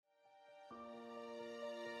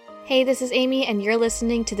Hey, this is Amy, and you're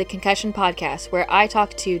listening to the Concussion Podcast, where I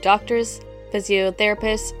talk to doctors,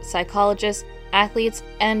 physiotherapists, psychologists, athletes,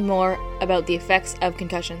 and more about the effects of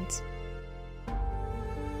concussions.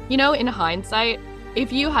 You know, in hindsight,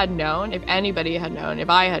 if you had known, if anybody had known,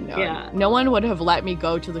 if I had known, no one would have let me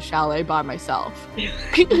go to the chalet by myself.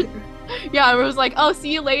 Yeah, it was like, oh,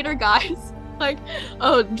 see you later, guys. Like,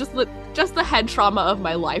 oh, just the head trauma of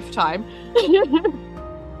my lifetime.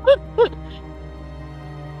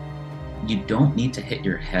 You don't need to hit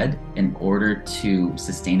your head in order to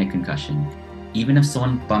sustain a concussion. Even if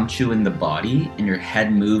someone bumped you in the body and your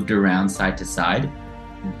head moved around side to side,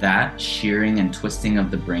 that shearing and twisting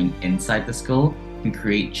of the brain inside the skull can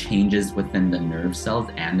create changes within the nerve cells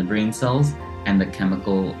and the brain cells and the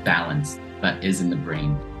chemical balance that is in the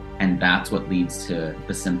brain. And that's what leads to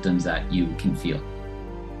the symptoms that you can feel.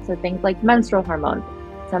 So things like menstrual hormones,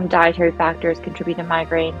 some dietary factors contribute to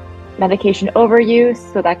migraine, medication overuse,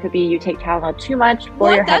 so that could be you take Tylenol too much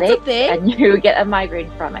for your headache and you get a migraine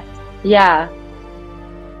from it. Yeah.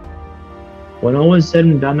 When all was said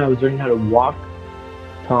and done, I was learning how to walk,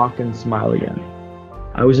 talk, and smile again.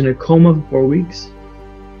 I was in a coma for 4 weeks,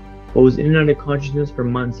 but was in and out of consciousness for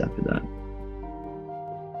months after that.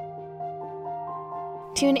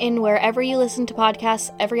 Tune in wherever you listen to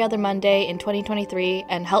podcasts every other Monday in 2023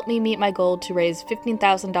 and help me meet my goal to raise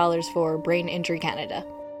 $15,000 for Brain Injury Canada.